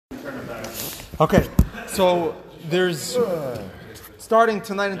Okay, so there's starting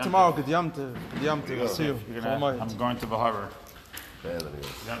tonight and tomorrow. Good Yom Tov. Good Yom Tov. See you. I'm going to the harbor.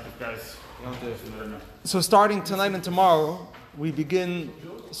 Guys. So starting tonight and tomorrow, we begin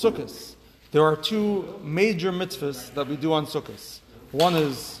Sukkot. There are two major mitzvahs that we do on Sukkot. One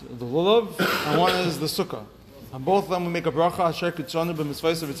is the lulav, and one is the sukkah. On both of them, we make a bracha asher kitzanu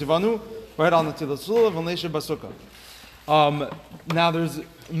b'mitzvayis v'tzivanu right on the tilas lulav and leisha b'sukkah. Now, there's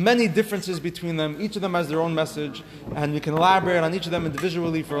many differences between them. Each of them has their own message, and we can elaborate on each of them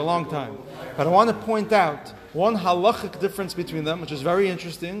individually for a long time. But I want to point out one halachic difference between them, which is very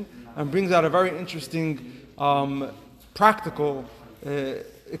interesting and brings out a very interesting practical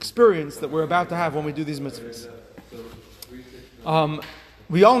experience that we're about to have when we do these mitzvahs.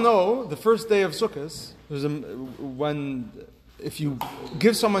 We all know the first day of Sukkot, if you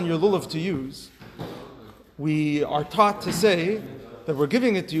give someone your lulav to use, we are taught to say that we're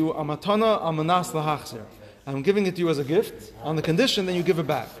giving it to you, amatana amanas lahachzer. I'm giving it to you as a gift, on the condition that you give it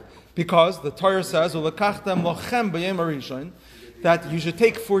back. Because the Torah says, ulekachtem lochem b'yom harishon, that you should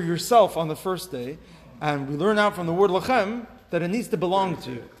take for yourself on the first day, and we learn out from the word lochem that it needs to belong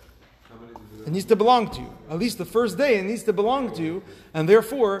to you. It needs to belong to you. At least the first day, it needs to belong to you, and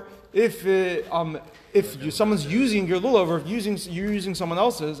therefore, if someone's using your lulav, or if you're using someone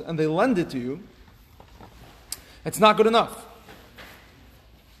else's, and they lend it to you, it's not good enough.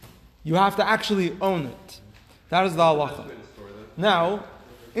 You have to actually own it. That is the halacha. Now,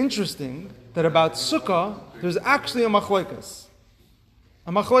 interesting that about sukkah, there's actually a machlokes.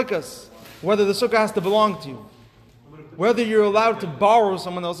 A machlokes, whether the sukkah has to belong to you, whether you're allowed to borrow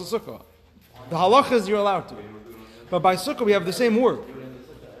someone else's sukkah. The halacha is you're allowed to. But by sukkah, we have the same word.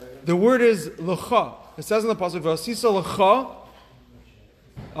 The word is lecha. It says in the pasuk, "V'asisa lecha."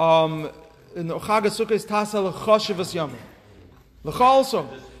 In the Chag Sukkah is tasa lecha shivas yamim. Lecha also,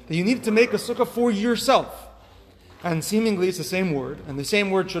 that you need to make a sukkah for yourself. And seemingly it's the same word, and the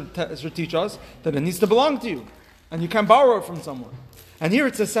same word should teach us that it needs to belong to you, and you can't borrow it from someone. And here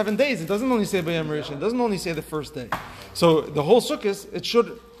it says 7 days. It doesn't only say B'yom Rishon. It doesn't only say the first day. So the whole sukkah, it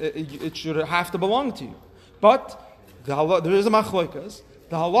should have to belong to you. But there is a machlokas.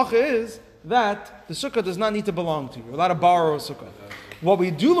 The halacha is that the sukkah does not need to belong to you. You're allowed to borrow a sukkah. What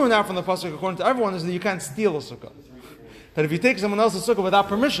we do learn out from the pasuk, according to everyone, is that you can't steal a sukkah. That if you take someone else's sukkah without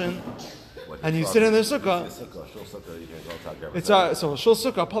permission, and you sit in their sukkah, it's so a shul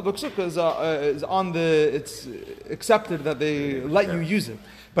sukkah, a public sukkah is on the. It's accepted that they let you use it.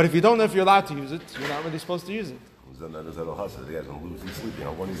 But if you don't know if you're allowed to use it, you're not really supposed to use it.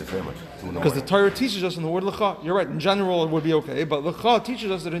 Because the Torah teaches us in the word lecha. You're right. In general, it would be okay, but lecha teaches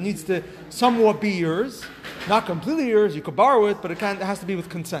us that it needs to somewhat be yours, not completely yours. You could borrow it, but it has to be with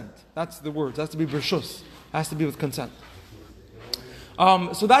consent. That's the word. It has to be brishus. It has to be with consent.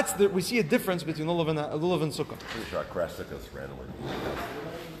 So we see a difference between lulav and sukkah. Pretty sure I crash sukkahs randomly.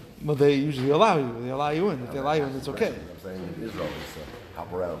 Well, they usually allow you. They allow you in. If they allow you in, it's okay. I'm saying in Israel,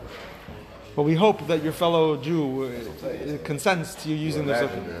 hop around. But we hope that your fellow Jew consents to you using the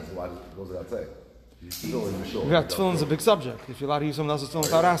sukkah. That's why it goes without saying. Yeah, tefillin is a big subject. If you're allowed to use someone else's tefillin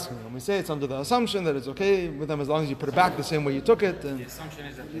without asking them, we say it's under the assumption that it's okay with them as long as you put it back the same way you took it. And the assumption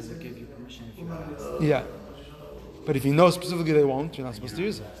is that they will give you permission if you want. Yeah. But if you know specifically they won't, you're not supposed to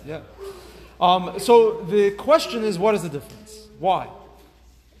use it. Yeah. So the question is, what is the difference? Why?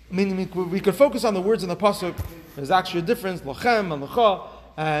 I mean, we could focus on the words in the pasuk. There's actually a difference, lochem and lecha,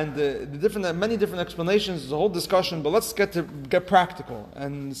 and many different explanations. There's a whole discussion. But let's get practical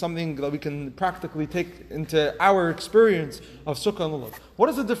and something that we can practically take into our experience of sukkah and lulav. What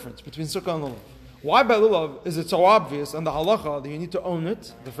is the difference between sukkah and lulav? Why by lulav is it so obvious and the halacha that you need to own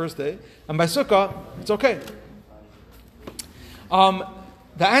it the first day, and by sukkah it's okay?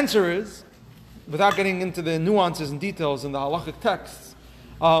 The answer is, without getting into the nuances and details in the halachic texts,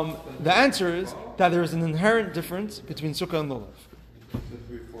 the answer is that there is an inherent difference between sukkah and lulav.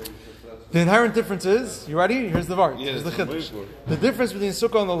 The inherent difference is, you ready? Here's the vart. Here's the chiddush. The difference between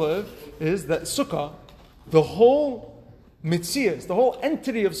sukkah and lulav is that sukkah, the whole mitzias, the whole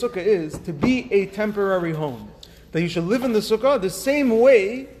entity of sukkah is to be a temporary home. That you should live in the sukkah the same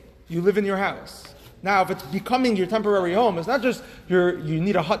way you live in your house. Now, if it's becoming your temporary home, it's not just you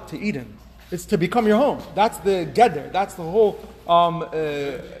need a hut to eat in. It's to become your home. That's the geder. That's the whole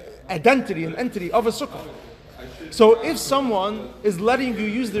identity and entity of a sukkah. So if someone is letting you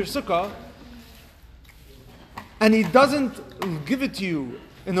use their sukkah, and he doesn't give it to you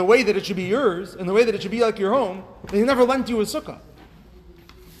in the way that it should be yours, in the way that it should be like your home, then he never lent you a sukkah.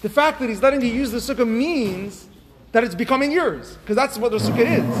 The fact that he's letting you use the sukkah means that it's becoming yours, because that's what the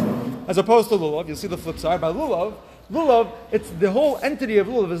sukkah is. As opposed to lulav, you'll see the flip side. By lulav, Lulav, it's the whole entity of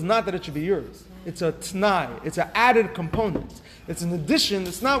lulav is not that it should be yours. It's a t'nai. It's an added component. It's an addition.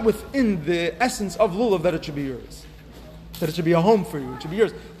 It's not within the essence of lulav that it should be yours. That it should be a home for you. It should be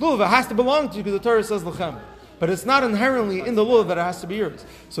yours. Lulav, it has to belong to you because the Torah says lechem. But it's not inherently in the lulav that it has to be yours.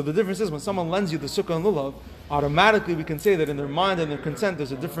 So the difference is when someone lends you the sukkah and lulav, automatically we can say that in their mind and their consent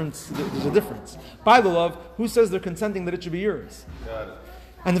there's a difference. By lulav, who says they're consenting that it should be yours? Got it.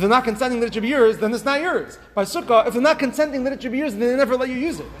 And if they're not consenting that it should be yours, then it's not yours. By sukkah, if they're not consenting that it should be yours, then they never let you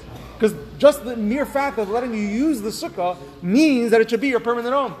use it. Because just the mere fact of letting you use the sukkah means that it should be your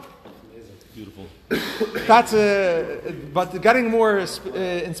permanent home. Beautiful. But getting more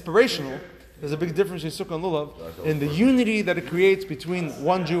inspirational, there's a big difference between sukkah and lulav in the unity that it creates between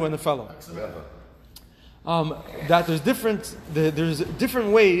one Jew and a fellow. That there's different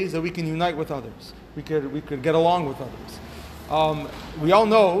ways that we can unite with others. We could get along with others. We all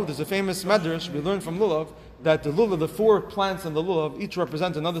know there's a famous medrash we learned from lulav that the 4 plants in the lulav each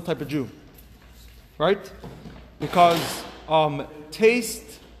represent another type of Jew, right? Because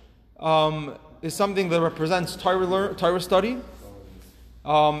taste is something that represents Torah study,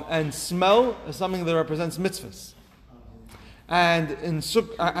 and smell is something that represents mitzvahs. And in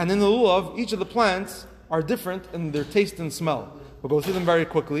the lulav, each of the plants are different in their taste and smell. We'll go through them very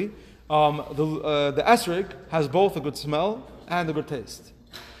quickly. The esrog has both a good smell and a good taste.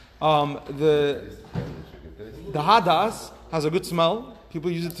 The hadas has a good smell.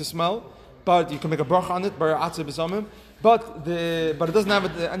 People use it to smell, but you can make a bracha on it, but it doesn't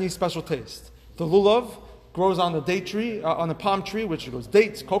have any special taste. The lulav grows on a date tree, on a palm tree, which goes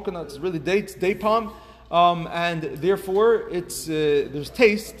dates, coconuts, really dates, date palm, and therefore there's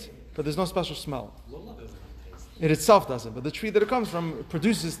taste, but there's no special smell. It itself doesn't, but the tree that it comes from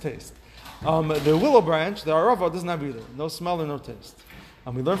produces taste. The willow branch, the arava, doesn't have either, no smell or no taste.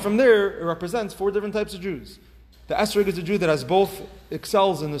 And we learn from there, it represents 4 different types of Jews. The esrog is a Jew that has both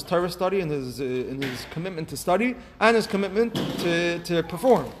excels in his Torah study and in his commitment to study and his commitment to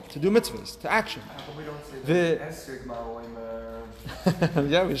perform, to do mitzvahs, to action. We don't say the esrog ma'olim.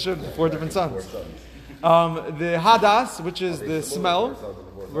 Yeah, we should. 4 different sons. The hadas, which is the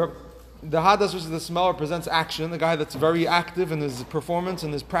smell, represents action. The guy that's very active in his performance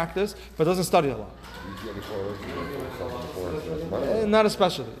and his practice, but doesn't study a lot. Not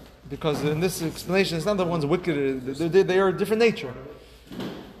especially. Because in this explanation, it's not the one's wicked, they are a different nature.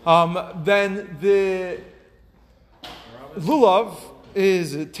 Then the lulav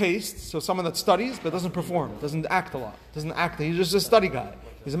is taste, so someone that studies but doesn't perform, doesn't act a lot, he's just a study guy,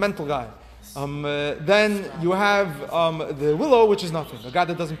 he's a mental guy. Then you have the willow, which is nothing, a guy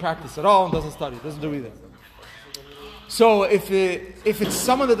that doesn't practice at all and doesn't study, doesn't do either. So if it's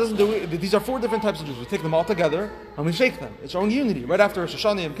someone that doesn't do it, these are 4 different types of Jews. We take them all together and we shake them. It's our own unity. Right after Rosh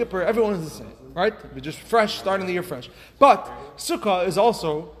Hashanah and Kippur, everyone is the same. Right? We're just fresh, starting the year fresh. But Sukkah is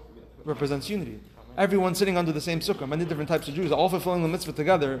also represents unity. Everyone sitting under the same Sukkah. Many different types of Jews, all fulfilling the mitzvah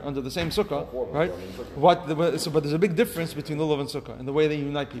together under the same Sukkah. Right? But there's a big difference between Lulav and Sukkah in the way they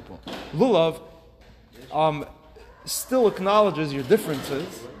unite people. Lulav still acknowledges your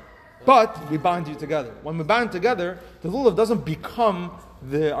differences, but we bind you together. When we bind together, the lulav doesn't become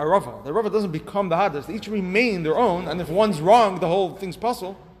the arava. The arava doesn't become the hadas. They each remain their own, and if one's wrong, the whole thing's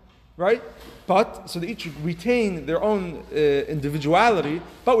puzzle, right? But so they each retain their own individuality,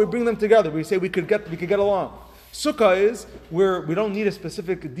 but we bring them together. We say we could get along. Sukkah is where we don't need a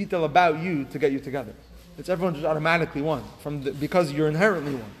specific detail about you to get you together. It's everyone just automatically one because you're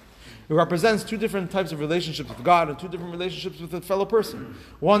inherently one. It represents 2 different types of relationships with God and 2 different relationships with a fellow person.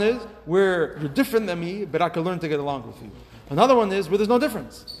 One is where you're different than me, but I can learn to get along with you. Another one is where there's no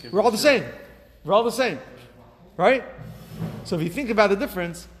difference. We're all the same. We're all the same. Right? So if you think about the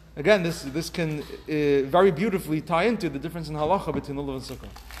difference, again, this can very beautifully tie into the difference in halacha between lulav and sukkah.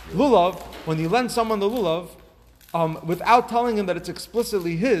 Lulav, when you lend someone the lulav, without telling him that it's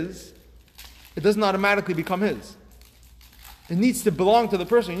explicitly his, it doesn't automatically become his. It needs to belong to the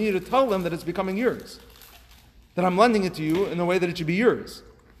person. You need to tell them that it's becoming yours. That I'm lending it to you in a way that it should be yours.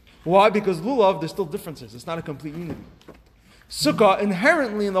 Why? Because lulav, there's still differences. It's not a complete unity. Sukkah,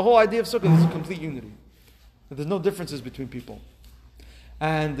 inherently in the whole idea of sukkah, is a complete unity. There's no differences between people.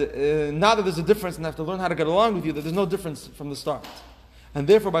 And now that there's a difference and I have to learn how to get along with you, that there's no difference from the start. And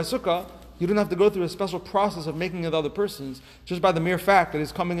therefore by sukkah, you don't have to go through a special process of making it other person's. Just by the mere fact that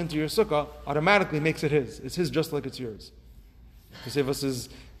he's coming into your sukkah automatically makes it his. It's his just like it's yours. We say is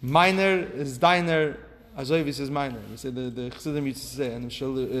minor is diner, azoivis is minor. We say the Chassidim used to say, and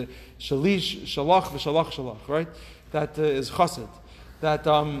shalish, shalach, v'shalach, shalach, right? That is chassid. That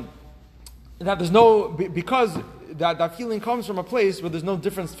there's no, because that feeling comes from a place where there's no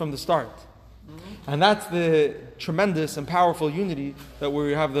difference from the start. And that's the tremendous and powerful unity that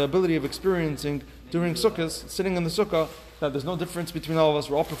we have the ability of experiencing during Sukkot, sitting in the Sukkah, that there's no difference between all of us.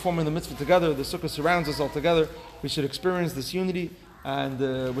 We're all performing the mitzvah together. The Sukkah surrounds us all together. We should experience this unity,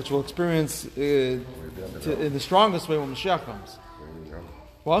 and which we'll experience in the strongest way when Mashiach comes.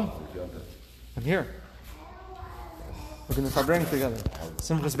 What? I'm here. We're going to start praying together.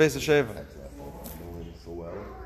 Simchas Beis HaSheva.